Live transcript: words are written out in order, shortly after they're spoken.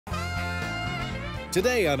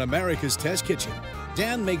Today on America's Test Kitchen,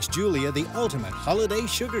 Dan makes Julia the ultimate holiday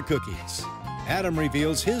sugar cookies. Adam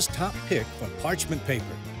reveals his top pick for parchment paper.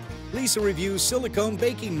 Lisa reviews silicone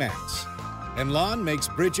baking mats. And Lon makes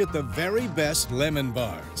Bridget the very best lemon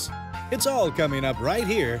bars. It's all coming up right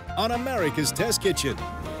here on America's Test Kitchen.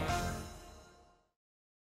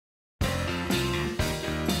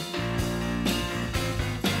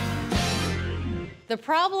 The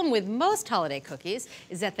problem with most holiday cookies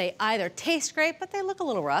is that they either taste great, but they look a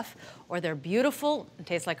little rough, or they're beautiful and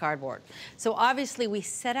taste like cardboard. So obviously we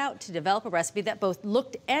set out to develop a recipe that both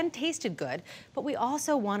looked and tasted good, but we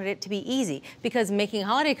also wanted it to be easy because making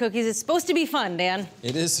holiday cookies is supposed to be fun, Dan.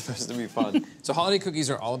 It is supposed to be fun. So holiday cookies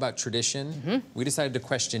are all about tradition. We decided to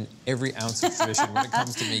question every ounce of tradition when it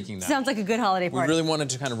comes to making them. Sounds like a good holiday party. We really wanted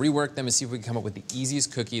to kind of rework them and see if we could come up with the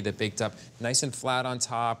easiest cookie that baked up nice and flat on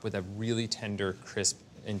top with a really tender, crisp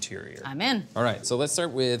interior. I'm in. All right, so let's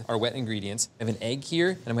start with our wet ingredients. I have an egg here,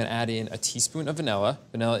 and I'm gonna add in a teaspoon of vanilla.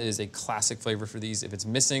 Vanilla is a classic flavor for these. If it's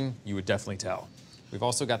missing, you would definitely tell. We've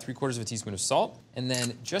also got 3/4 of a teaspoon of salt, and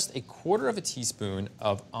then just 1/4 of a teaspoon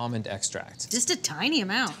of almond extract. Just a tiny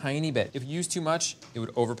amount. Tiny bit. If you use too much, it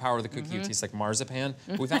would overpower the cookie. It would taste like marzipan.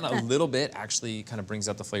 But we found a little bit actually kind of brings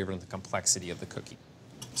out the flavor and the complexity of the cookie.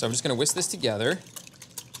 So I'm just gonna whisk this together.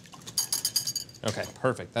 Okay,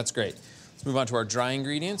 perfect, that's great. Let's move on to our dry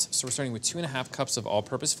ingredients. So we're starting with 2½ cups of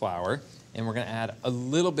all-purpose flour, and we're gonna add a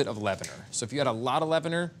little bit of leavener. So if you add a lot of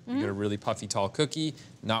leavener, you get a really puffy, tall cookie,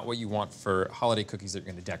 not what you want for holiday cookies that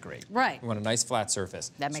you're gonna decorate. Right. We want a nice flat surface.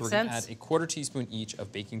 That makes sense. So we're gonna add 1/4 teaspoon each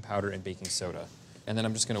of baking powder and baking soda. And then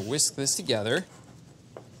I'm just gonna whisk this together.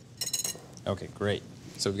 Okay, great.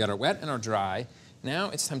 So we've got our wet and our dry.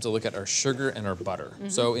 Now it's time to look at our sugar and our butter.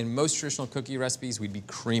 So in most traditional cookie recipes, we'd be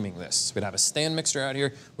creaming this. We'd have a stand mixture out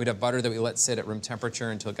here. We'd have butter that we let sit at room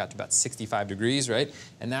temperature until it got to about 65 degrees, right?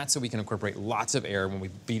 And that's so we can incorporate lots of air when we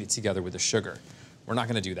beat it together with the sugar. We're not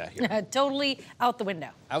gonna do that here. Totally out the window.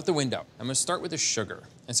 Out the window. I'm gonna start with the sugar.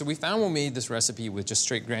 And so we found when we made this recipe with just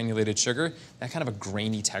straight granulated sugar, that kind of a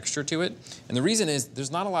grainy texture to it. And the reason is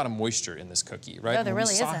there's not a lot of moisture in this cookie, right? No, there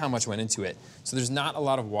really isn't. We saw how much went into it. So there's not a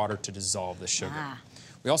lot of water to dissolve the sugar.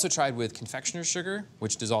 We also tried with confectioner's sugar,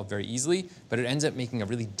 which dissolved very easily, but it ends up making a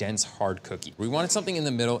really dense, hard cookie. We wanted something in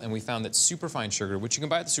the middle, and we found that superfine sugar, which you can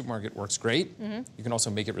buy at the supermarket, works great. You can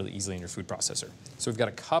also make it really easily in your food processor. So we've got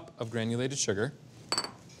a cup of granulated sugar.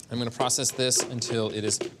 I'm gonna process this until it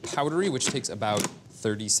is powdery, which takes about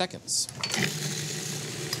 30 seconds.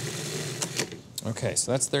 Okay,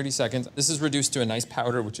 so that's 30 seconds. This is reduced to a nice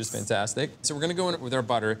powder, which is fantastic. So we're gonna go in with our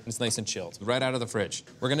butter, and it's nice and chilled, right out of the fridge.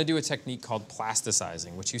 We're gonna do a technique called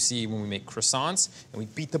plasticizing, which you see when we make croissants, and we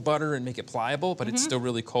beat the butter and make it pliable, but it's still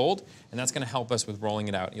really cold, and that's gonna help us with rolling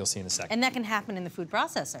it out, you'll see in a second. And that can happen in the food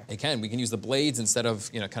processor. It can. We can use the blades instead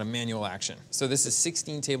of, kind of manual action. So this is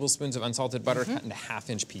 16 tablespoons of unsalted butter cut into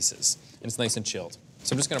 1/2-inch pieces, and it's nice and chilled.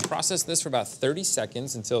 So I'm just gonna process this for about 30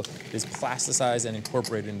 seconds until it is plasticized and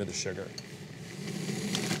incorporated into the sugar.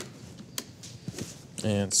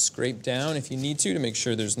 And scrape down if you need to make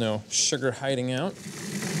sure there's no sugar hiding out.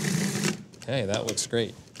 Okay, that looks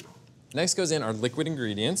great. Next goes in our liquid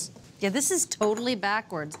ingredients. Yeah, this is totally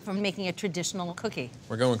backwards from making a traditional cookie.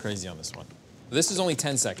 We're going crazy on this one. This is only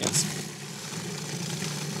 10 seconds.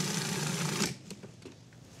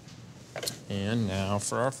 And now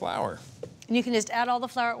for our flour. And you can just add all the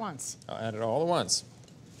flour at once. I'll add it all at once.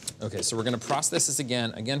 Okay, so we're gonna process this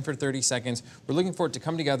again for 30 seconds. We're looking for it to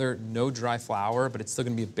come together, no dry flour, but it's still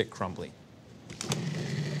gonna be a bit crumbly.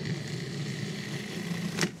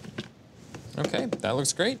 Okay, that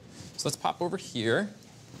looks great. So let's pop over here.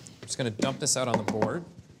 I'm just gonna dump this out on the board.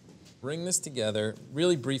 Bring this together,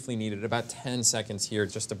 really briefly needed, about 10 seconds here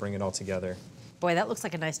just to bring it all together. Boy, that looks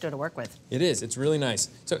like a nice dough to work with. It is, it's really nice.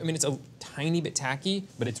 So, I mean, it's a tiny bit tacky,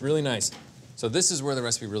 but it's really nice. So this is where the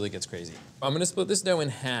recipe really gets crazy. I'm gonna split this dough in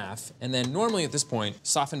half, and then normally at this point,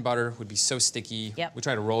 softened butter would be so sticky. Yep. We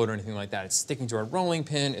try to roll it or anything like that. It's sticking to our rolling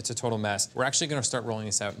pin, it's a total mess. We're actually gonna start rolling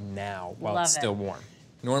this out now while it's still warm.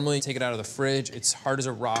 Normally, take it out of the fridge, it's hard as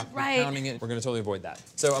a rock, we're pounding it. We're gonna totally avoid that.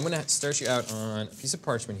 So I'm gonna start you out on a piece of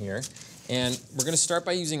parchment here, and we're gonna start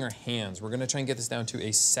by using our hands. We're gonna try and get this down to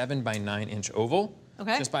a 7 by 9-inch oval.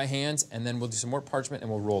 Okay. Just by hands, and then we'll do some more parchment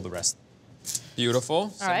and we'll roll the rest. Beautiful,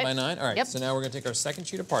 7 by 9. All right, so now we're gonna take our second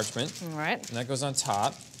sheet of parchment. All right. And that goes on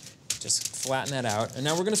top. Just flatten that out. And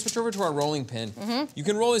now we're gonna switch over to our rolling pin. You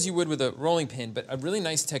can roll as you would with a rolling pin, but a really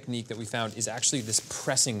nice technique that we found is actually this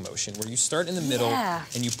pressing motion, where you start in the middle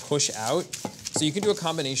and you push out. So you can do a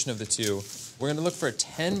combination of the two. We're gonna look for a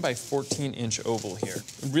 10 by 14-inch oval here.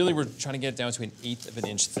 And really, we're trying to get it down to an 1/8 of an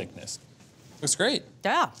inch thickness. Looks great.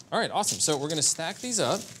 Yeah. All right, awesome. So we're gonna stack these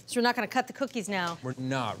up. So we're not gonna cut the cookies now. We're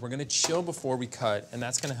not. We're gonna chill before we cut, and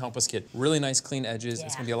that's gonna help us get really nice, clean edges. Yeah.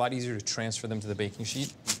 It's gonna be a lot easier to transfer them to the baking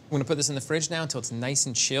sheet. We're gonna put this in the fridge now until it's nice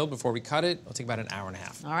and chilled before we cut it. It'll take about an hour and a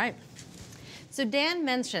half. All right. So Dan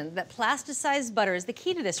mentioned that plasticized butter is the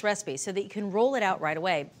key to this recipe so that you can roll it out right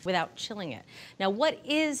away without chilling it. Now, what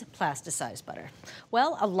is plasticized butter?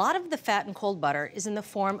 Well, a lot of the fat in cold butter is in the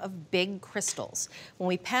form of big crystals. When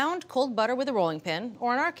we pound cold butter with a rolling pin,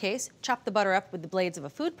 or in our case, chop the butter up with the blades of a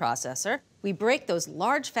food processor, we break those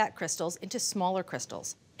large fat crystals into smaller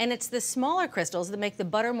crystals. And it's the smaller crystals that make the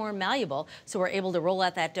butter more malleable, so we're able to roll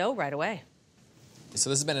out that dough right away. So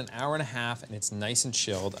this has been an hour and a half, and it's nice and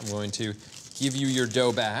chilled. I'm going to give you your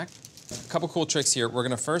dough back. A couple cool tricks here. We're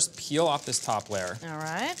gonna first peel off this top layer. All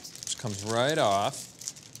right. Which comes right off.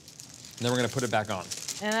 And then we're gonna put it back on.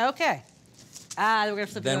 And okay. Then we're gonna flip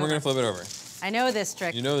it over. Then we're gonna flip it over. I know this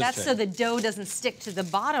trick. You know this That's trick. so the dough doesn't stick to the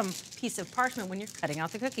bottom piece of parchment when you're cutting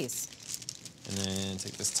out the cookies. And then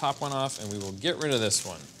take this top one off, and we will get rid of this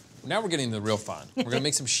one. Now we're getting to the real fun. We're gonna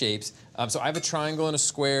make some shapes. So I have a triangle and a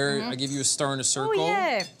square. I give you a star and a circle. Oh,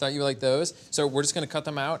 yay. Thought you would like those. So we're just gonna cut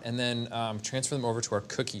them out and then transfer them over to our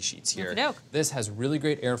cookie sheets here. Okey-doke. This has really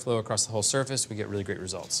great airflow across the whole surface. We get really great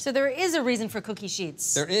results. So there is a reason for cookie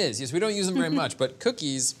sheets. There is, yes, we don't use them very much, but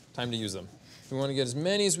cookies, time to use them. We wanna get as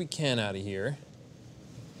many as we can out of here.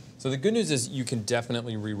 So the good news is you can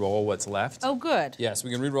definitely re-roll what's left. Oh, good. Yes,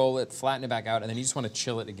 we can re-roll it, flatten it back out, and then you just wanna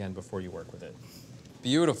chill it again before you work with it.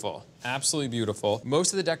 Beautiful, absolutely beautiful.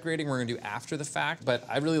 Most of the decorating we're gonna do after the fact, but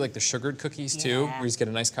I really like the sugared cookies too, where you just get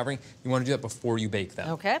a nice covering. You wanna do that before you bake them.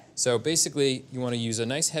 Okay. So basically, you wanna use a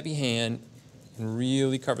nice heavy hand and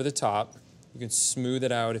really cover the top. You can smooth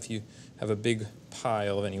it out if you have a big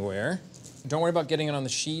pile of anywhere. Don't worry about getting it on the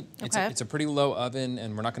sheet. Okay. It's a pretty low oven,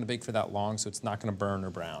 and we're not gonna bake for that long, so it's not gonna burn or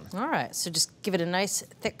brown. All right, so just give it a nice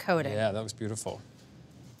thick coating. Yeah, that looks beautiful.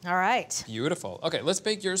 All right. Beautiful. Okay, let's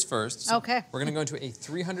bake yours first. So Okay. We're gonna go into a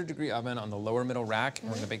 300-degree oven on the lower middle rack, and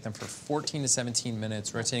we're gonna bake them for 14 to 17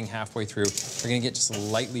 minutes, rotating halfway through. We're gonna get just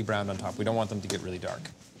lightly browned on top. We don't want them to get really dark.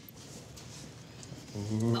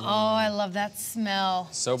 Ooh. Oh, I love that smell.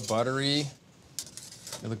 So buttery.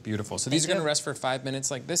 They look beautiful. So these are gonna rest for 5 minutes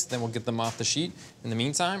like this, then we'll get them off the sheet. In the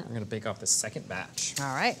meantime, we're gonna bake off the second batch.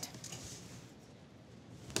 All right.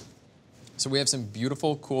 So we have some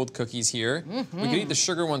beautiful cooled cookies here. We could eat the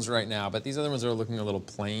sugar ones right now, but these other ones are looking a little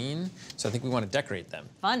plain, so I think we want to decorate them.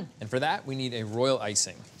 Fun. And for that, we need a royal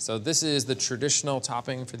icing. So this is the traditional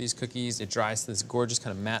topping for these cookies. It dries to this gorgeous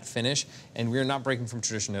kind of matte finish, and we're not breaking from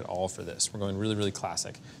tradition at all for this. We're going really, really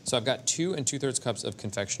classic. So I've got 2 2/3 cups of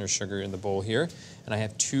confectioner's sugar in the bowl here, and I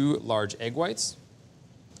have 2 large egg whites,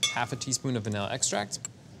 half a teaspoon of vanilla extract,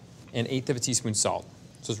 and 1/8 of a teaspoon salt.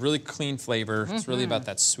 So it's really clean flavor. It's really about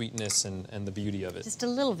that sweetness and the beauty of it. Just a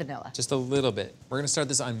little vanilla. Just a little bit. We're gonna start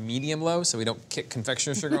this on medium-low so we don't kick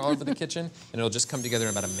confectioner's sugar all over the kitchen, and it'll just come together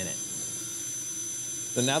in about a minute.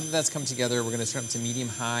 So now that that's come together, we're gonna turn it to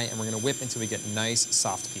medium-high, and we're gonna whip until we get nice,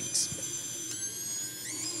 soft peaks.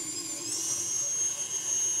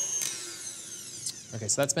 Okay,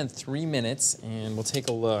 so that's been 3 minutes, and we'll take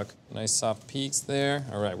a look. Nice soft peaks there.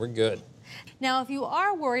 All right, we're good. Now, if you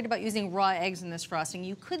are worried about using raw eggs in this frosting,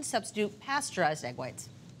 you could substitute pasteurized egg whites.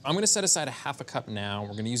 I'm gonna set aside a half a cup now.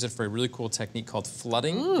 We're gonna use it for a really cool technique called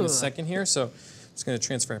flooding in a second here. So I'm just gonna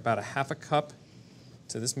transfer about a half a cup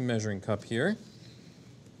to this measuring cup here.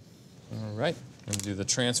 All right, I'm gonna do the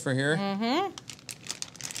transfer here. There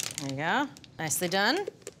you go. Nicely done.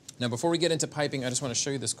 Now, before we get into piping, I just want to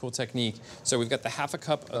show you this cool technique. So we've got the half a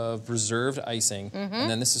cup of reserved icing, and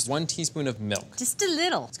then this is 1 teaspoon of milk. Just a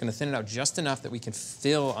little. It's going to thin it out just enough that we can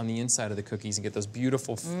fill on the inside of the cookies and get those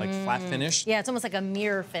beautiful, like, flat finish. Yeah, it's almost like a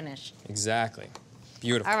mirror finish. Exactly.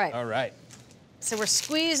 Beautiful. All right. All right. So we're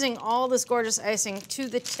squeezing all this gorgeous icing to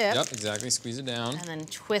the tip. Yep, exactly. Squeeze it down. And then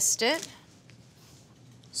twist it.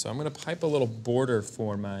 So I'm going to pipe a little border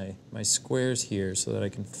for my squares here so that I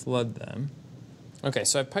can flood them. Okay,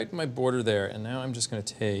 so I piped my border there, and now I'm just gonna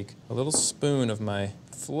take a little spoon of my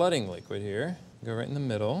flooding liquid here, go right in the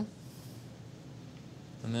middle,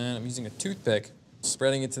 and then I'm using a toothpick,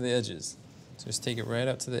 spreading it to the edges. So just take it right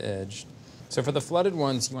out to the edge. So for the flooded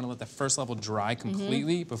ones, you wanna let the first level dry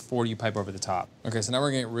completely before you pipe over the top. Okay, so now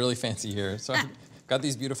we're getting really fancy here. So I've got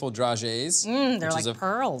these beautiful dragées. They're like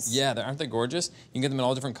pearls. Yeah, aren't they gorgeous? You can get them in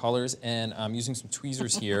all different colors, and I'm using some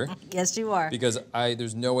tweezers here. Yes, you are. Because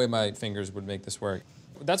there's no way my fingers would make this work.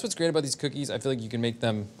 That's what's great about these cookies. I feel like you can make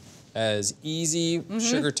them as easy,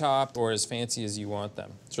 sugar topped, or as fancy as you want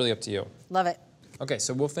them. It's really up to you. Love it. Okay,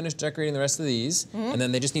 so we'll finish decorating the rest of these, and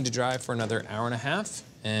then they just need to dry for another hour and a half,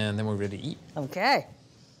 and then we're ready to eat. Okay.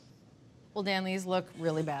 Well, Dan, these look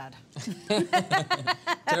really bad.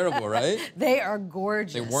 Terrible, right? They are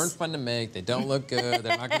gorgeous. They weren't fun to make. They don't look good.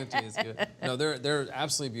 They're not going to taste good. No, they're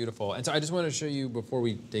absolutely beautiful. And so I just want to show you before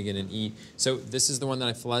we dig in and eat. So this is the one that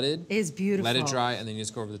I flooded. It is beautiful. Let it dry, and then you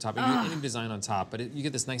just go over the top. You get any design on top, but you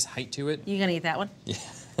get this nice height to it. You gonna eat that one? Yeah.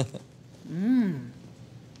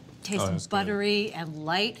 Tastes buttery and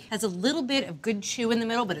light. Has a little bit of good chew in the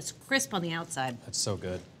middle, but it's crisp on the outside. That's so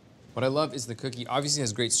good. What I love is the cookie obviously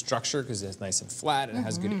has great structure because it's nice and flat and it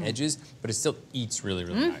has good edges, but it still eats really,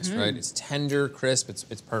 really nice, right? It's tender, crisp,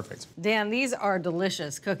 it's perfect. Dan, these are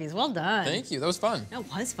delicious cookies. Well done. Thank you, that was fun. That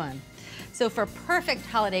was fun. So for perfect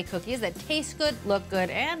holiday cookies that taste good, look good,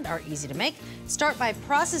 and are easy to make, start by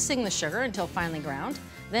processing the sugar until finely ground,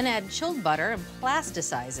 then add chilled butter and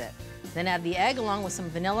plasticize it. Then add the egg along with some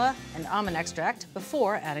vanilla and almond extract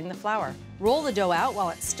before adding the flour. Roll the dough out while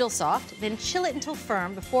it's still soft, then chill it until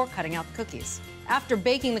firm before cutting out the cookies. After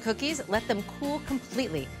baking the cookies, let them cool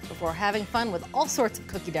completely before having fun with all sorts of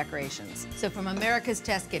cookie decorations. So from America's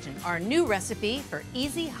Test Kitchen, our new recipe for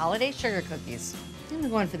easy holiday sugar cookies. I'm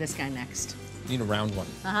going for this guy next. You need a round one.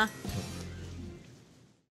 Uh-huh.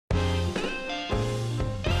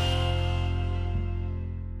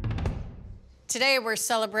 Today we're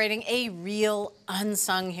celebrating a real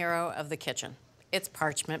unsung hero of the kitchen. It's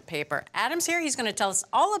parchment paper. Adam's here, he's gonna tell us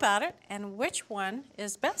all about it and which one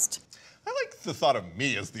is best. I like the thought of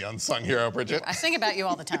me as the unsung hero, Bridget. I think about you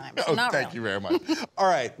all the time. Oh, Not thank really. you very much. All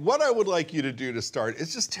right, what I would like you to do to start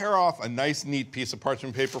is just tear off a nice, neat piece of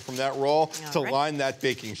parchment paper from that roll to line that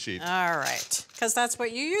baking sheet. All right, because that's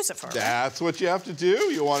what you use it for, right? That's what you have to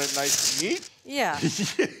do. You want it nice and neat. Yeah.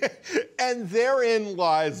 And therein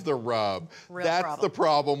lies the rub. That's problem. the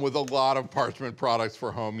problem with a lot of parchment products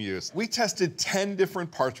for home use. We tested 10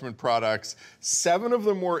 different parchment products. 7 of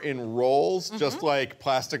them were in rolls, just like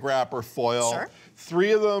plastic wrap or foil. Sure.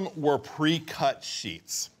 3 of them were pre-cut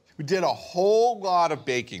sheets. We did a whole lot of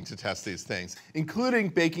baking to test these things, including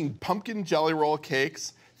baking pumpkin jelly roll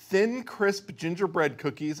cakes, thin, crisp gingerbread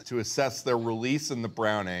cookies to assess their release in the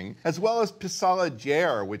browning, as well as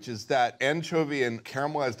pisala which is that anchovy and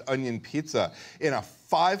caramelized onion pizza, in a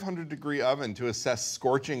 500-degree oven to assess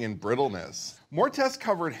scorching and brittleness. More tests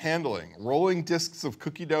covered handling, rolling discs of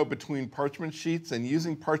cookie dough between parchment sheets and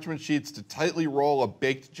using parchment sheets to tightly roll a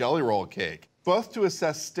baked jelly roll cake, both to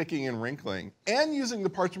assess sticking and wrinkling, and using the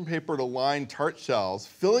parchment paper to line tart shells,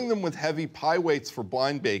 filling them with heavy pie weights for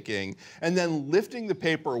blind baking, and then lifting the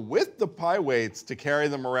paper with the pie weights to carry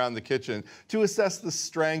them around the kitchen to assess the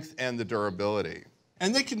strength and the durability.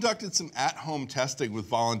 And they conducted some at-home testing with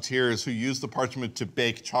volunteers who used the parchment to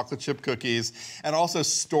bake chocolate chip cookies and also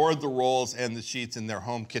stored the rolls and the sheets in their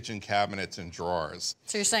home kitchen cabinets and drawers.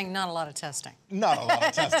 So you're saying not a lot of testing? Not a lot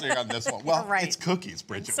of testing on this one. Well, Right. It's cookies,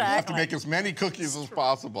 Bridget. Exactly. We have to make as many cookies as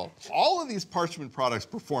possible. All of these parchment products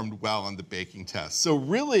performed well on the baking test. So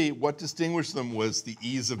really what distinguished them was the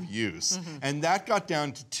ease of use. And that got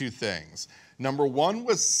down to 2 things. Number 1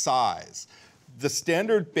 was size. The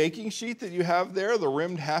standard baking sheet that you have there, the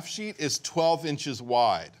rimmed half sheet, is 12 inches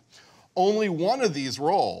wide. Only one of these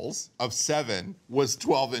rolls of 7 was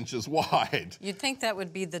 12 inches wide. You'd think that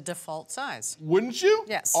would be the default size. Wouldn't you?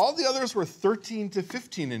 Yes. All the others were 13 to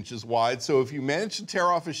 15 inches wide, so if you managed to tear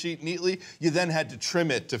off a sheet neatly, you then had to trim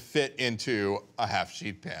it to fit into a half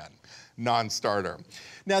sheet pan. Non-starter.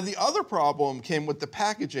 Now, the other problem came with the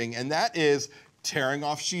packaging, and that is tearing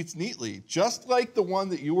off sheets neatly, just like the one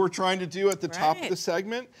that you were trying to do at the top of the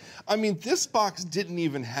segment. I mean, this box didn't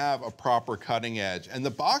even have a proper cutting edge, and the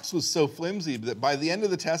box was so flimsy that by the end of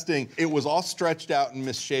the testing, it was all stretched out and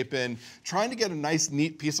misshapen. Trying to get a nice,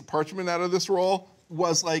 neat piece of parchment out of this roll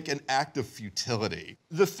was like an act of futility.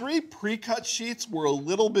 The 3 pre-cut sheets were a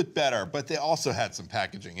little bit better, but they also had some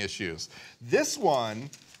packaging issues. This one,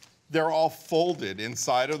 they're all folded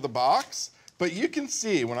inside of the box. But you can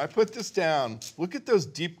see, when I put this down, look at those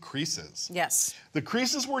deep creases. Yes. The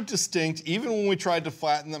creases were distinct even when we tried to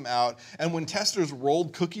flatten them out. And when testers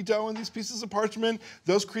rolled cookie dough in these pieces of parchment,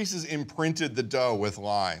 those creases imprinted the dough with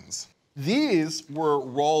lines. These were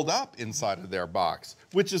rolled up inside of their box,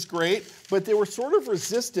 which is great, but they were sort of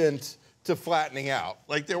resistant to flattening out.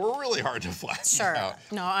 Like, they were really hard to flatten out.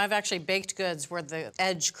 No, I've actually baked goods where the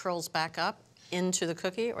edge curls back up into the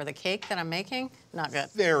cookie or the cake that I'm making. Not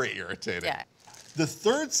good. Very irritating. Yeah. The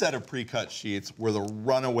 3rd set of pre-cut sheets were the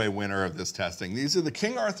runaway winner of this testing. These are the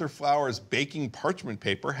King Arthur Flowers baking parchment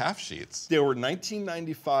paper half sheets. They were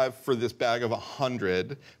 $19.95 for this bag of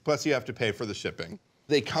 100, plus you have to pay for the shipping.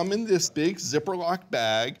 They come in this big zipper lock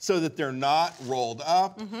bag so that they're not rolled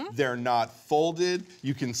up, they're not folded.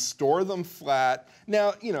 You can store them flat.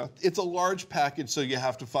 Now, you know, it's a large package, so you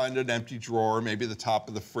have to find an empty drawer, maybe the top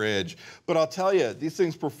of the fridge. But I'll tell you, these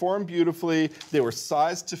things perform beautifully. They were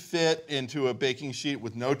sized to fit into a baking sheet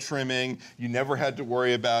with no trimming. You never had to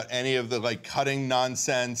worry about any of the like cutting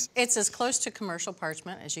nonsense. It's as close to commercial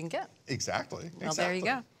parchment as you can get. Exactly. Well, there you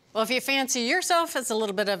go. Well, if you fancy yourself as a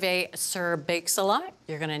little bit of a Sir Bakes-a-Lot,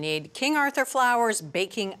 you're gonna need King Arthur Flowers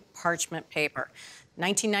baking parchment paper.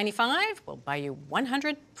 $19.95 will buy you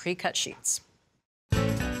 100 pre-cut sheets.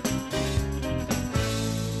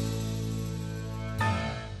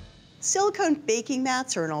 Silicone baking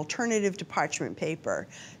mats are an alternative to parchment paper.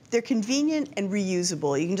 They're convenient and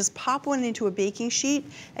reusable. You can just pop one into a baking sheet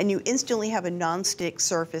and you instantly have a non-stick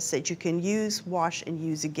surface that you can use, wash, and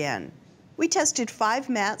use again. We tested 5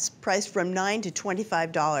 mats priced from $9 to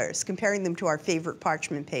 $25, comparing them to our favorite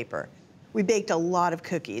parchment paper. We baked a lot of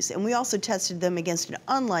cookies, and we also tested them against an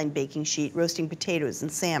online baking sheet roasting potatoes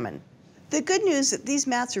and salmon. The good news is that these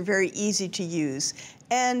mats are very easy to use,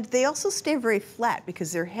 and they also stay very flat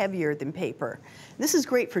because they're heavier than paper. This is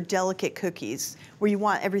great for delicate cookies, where you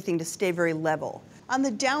want everything to stay very level. On the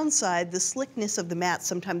downside, the slickness of the mat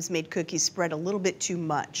sometimes made cookies spread a little bit too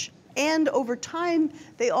much. And over time,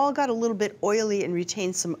 they all got a little bit oily and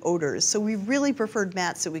retained some odors, so we really preferred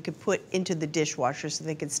mats that we could put into the dishwasher so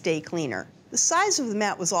they could stay cleaner. The size of the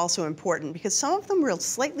mat was also important because some of them were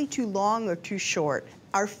slightly too long or too short.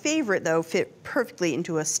 Our favorite, though, fit perfectly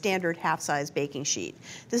into a standard half-size baking sheet.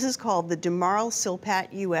 This is called the DeMarle Silpat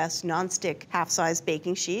US Nonstick Half-Size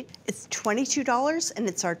Baking Sheet. It's $22, and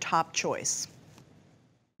it's our top choice.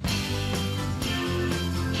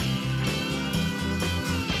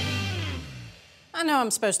 I know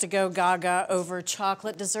I'm supposed to go gaga over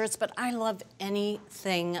chocolate desserts, but I love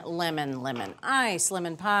anything lemon. Ice,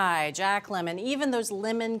 lemon pie, Jack lemon, even those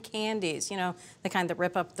lemon candies, you know, the kind that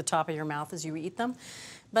rip up the top of your mouth as you eat them.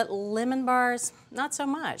 But lemon bars, not so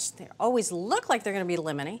much. They always look like they're gonna be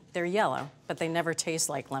lemony. They're yellow, but they never taste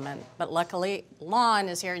like lemon. But luckily, Lon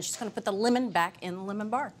is here and she's gonna put the lemon back in the lemon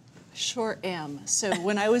bar. Sure am. So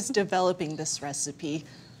when I was developing this recipe,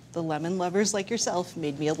 the lemon lovers like yourself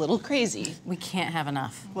made me a little crazy. We can't have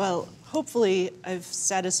enough. Well, hopefully I've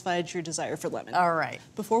satisfied your desire for lemon. All right.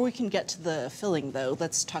 Before we can get to the filling though,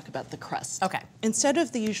 let's talk about the crust. Okay. Instead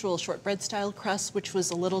of the usual shortbread style crust, which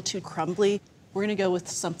was a little too crumbly, we're gonna go with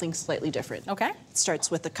something slightly different. Okay. It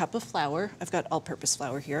starts with a cup of flour. I've got all-purpose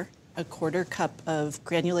flour here. A 1/4 cup of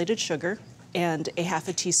granulated sugar and a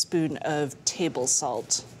 1/2 teaspoon of table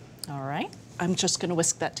salt. All right. I'm just gonna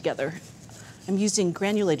whisk that together. I'm using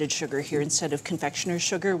granulated sugar here instead of confectioner's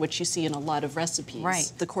sugar, which you see in a lot of recipes. Right.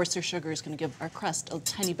 The coarser sugar is going to give our crust a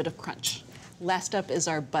tiny bit of crunch. Last up is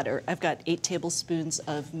our butter. I've got 8 tablespoons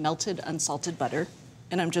of melted unsalted butter,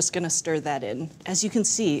 and I'm just going to stir that in. As you can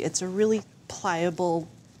see, it's a really pliable,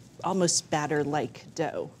 almost batter-like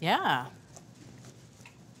dough. Yeah.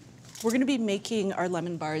 We're going to be making our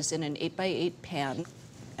lemon bars in an 8x8 pan.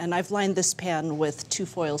 And I've lined this pan with 2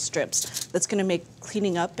 foil strips. That's gonna make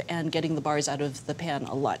cleaning up and getting the bars out of the pan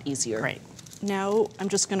a lot easier. Great. Now I'm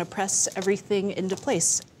just gonna press everything into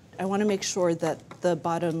place. I wanna make sure that the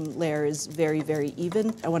bottom layer is very, very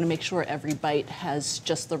even. I wanna make sure every bite has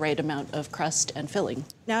just the right amount of crust and filling.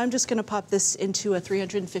 Now I'm just gonna pop this into a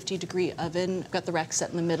 350-degree oven. I've got the rack set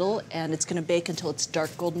in the middle, and it's gonna bake until it's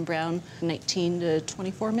dark golden brown, 19 to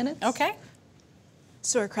 24 minutes. Okay.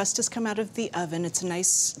 So our crust has come out of the oven. It's a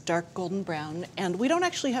nice dark golden brown, and we don't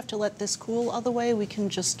actually have to let this cool all the way. We can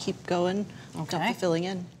just keep going, dump the filling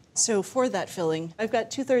in. So for that filling, I've got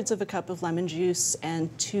 2/3 of a cup of lemon juice and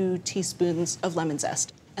 2 teaspoons of lemon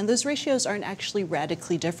zest. And those ratios aren't actually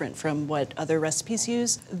radically different from what other recipes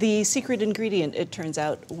use. The secret ingredient, it turns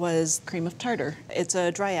out, was cream of tartar. It's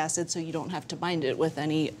a dry acid, so you don't have to bind it with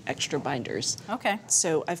any extra binders. Okay.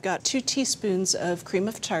 So I've got 2 teaspoons of cream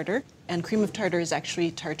of tartar, and cream of tartar is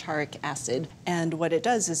actually tartaric acid. And what it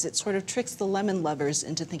does is it sort of tricks the lemon lovers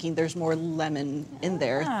into thinking there's more lemon in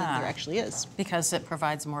there than there actually is. Because it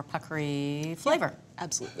provides more puckery flavor. Yeah,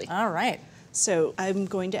 absolutely. All right. So I'm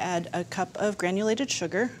going to add a cup of granulated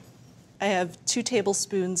sugar. I have 2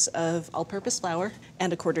 tablespoons of all-purpose flour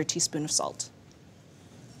and a 1/4 teaspoon of salt.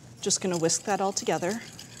 Just gonna whisk that all together.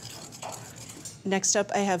 Next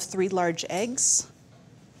up, I have 3 large eggs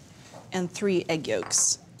and 3 egg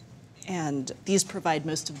yolks. And these provide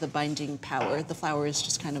most of the binding power. The flour is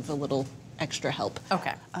just kind of a little extra help.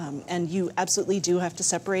 Okay. And you absolutely do have to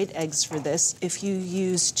separate eggs for this. If you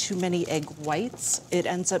use too many egg whites, it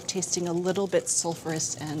ends up tasting a little bit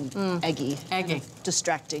sulfurous and eggy. Eggy.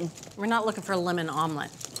 Distracting. We're not looking for a lemon omelet.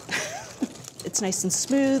 It's nice and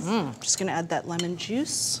smooth. I'm just gonna add that lemon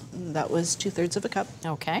juice. That was 2/3 of a cup.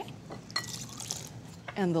 Okay.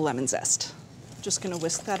 And the lemon zest. Just gonna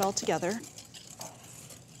whisk that all together.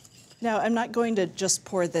 Now, I'm not going to just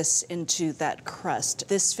pour this into that crust.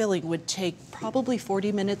 This filling would take probably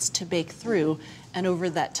 40 minutes to bake through, and over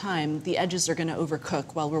that time, the edges are gonna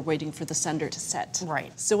overcook while we're waiting for the center to set.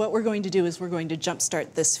 Right. So what we're going to do is we're going to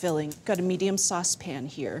jumpstart this filling. Got a medium saucepan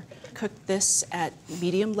here. Cook this at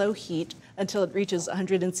medium-low heat until it reaches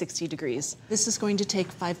 160 degrees. This is going to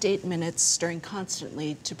take 5 to 8 minutes, stirring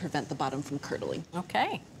constantly to prevent the bottom from curdling.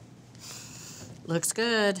 Okay. Looks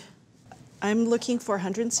good. I'm looking for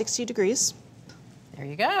 160 degrees. There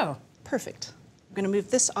you go. Perfect. I'm gonna move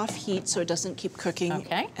this off heat so it doesn't keep cooking.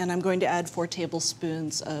 Okay. And I'm going to add 4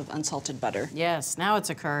 tablespoons of unsalted butter. Yes, now it's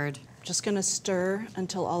occurred. Just gonna stir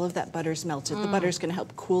until all of that butter's melted. The butter's gonna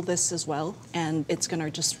help cool this as well, and it's gonna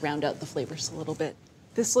just round out the flavors a little bit.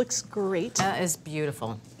 This looks great. That is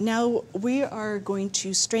beautiful. Now we are going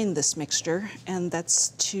to strain this mixture, and that's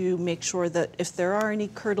to make sure that if there are any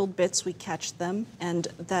curdled bits, we catch them, and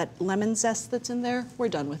that lemon zest that's in there, we're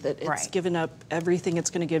done with it. It's Right. given up everything it's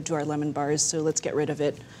gonna give to our lemon bars, so let's get rid of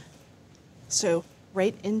it. So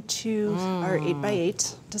right into our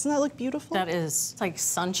 8x8. Doesn't that look beautiful? That is like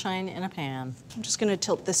sunshine in a pan. I'm just gonna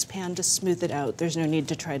tilt this pan to smooth it out. There's no need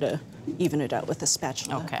to try to even it out with a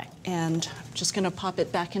spatula. Okay. And I'm just gonna pop it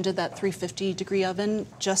back into that 350-degree oven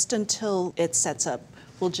just until it sets up.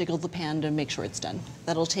 We'll jiggle the pan to make sure it's done.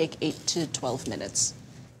 That'll take 8 to 12 minutes.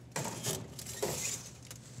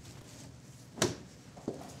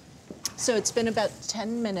 So it's been about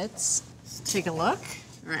 10 minutes. Let's take a look.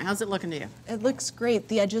 All right, how's it looking to you? It looks great.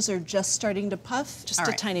 The edges are just starting to puff, just All a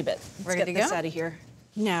right. tiny bit. Let's Ready get to this go? out of here.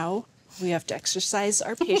 Now, we have to exercise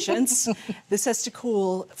our patience. This has to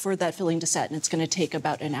cool for that filling to set, and it's gonna take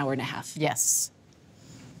about an hour and a half. Yes.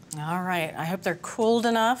 All right, I hope they're cooled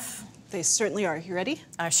enough. They certainly are. You ready?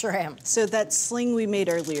 I sure am. So that sling we made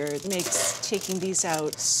earlier makes taking these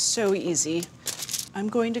out so easy. I'm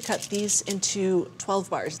going to cut these into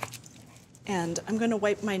 12 bars. And I'm gonna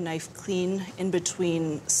wipe my knife clean in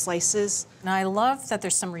between slices. Now I love that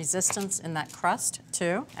there's some resistance in that crust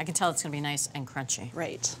too. I can tell it's gonna be nice and crunchy.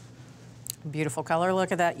 Right. Beautiful color,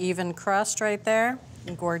 look at that even crust right there.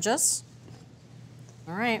 Gorgeous.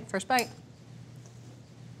 All right, first bite.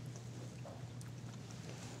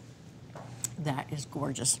 That is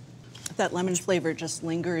gorgeous. That lemon flavor just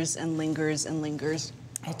lingers and lingers and lingers.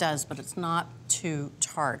 It does, but it's not too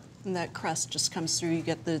tart. And that crust just comes through. You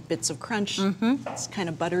get the bits of crunch. It's kind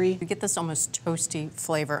of buttery. You get this almost toasty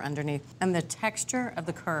flavor underneath. And the texture of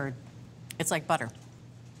the curd, it's like butter.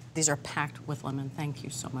 These are packed with lemon. Thank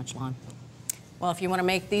you so much, Lon. Well, if you want to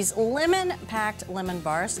make these lemon-packed lemon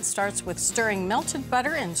bars, it starts with stirring melted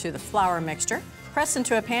butter into the flour mixture. Press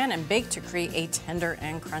into a pan and bake to create a tender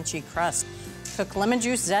and crunchy crust. Cook lemon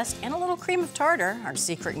juice, zest, and a little cream of tartar, our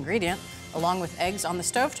secret ingredient, along with eggs on the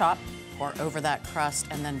stovetop. Pour over that crust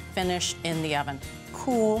and then finish in the oven.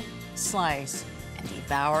 Cool, slice, and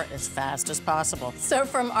devour as fast as possible. So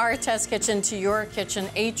from our test kitchen to your kitchen,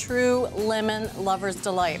 a true lemon lover's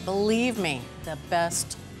delight. Believe me, the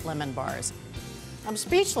best lemon bars. I'm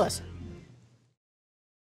speechless.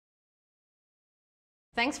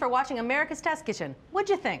 Thanks for watching America's Test Kitchen. What'd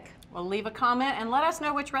you think? Well, leave a comment and let us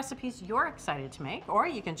know which recipes you're excited to make, or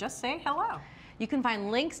you can just say hello. You can find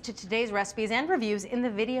links to today's recipes and reviews in the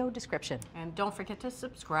video description. And don't forget to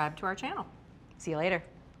subscribe to our channel. See you later.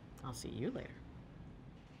 I'll see you later.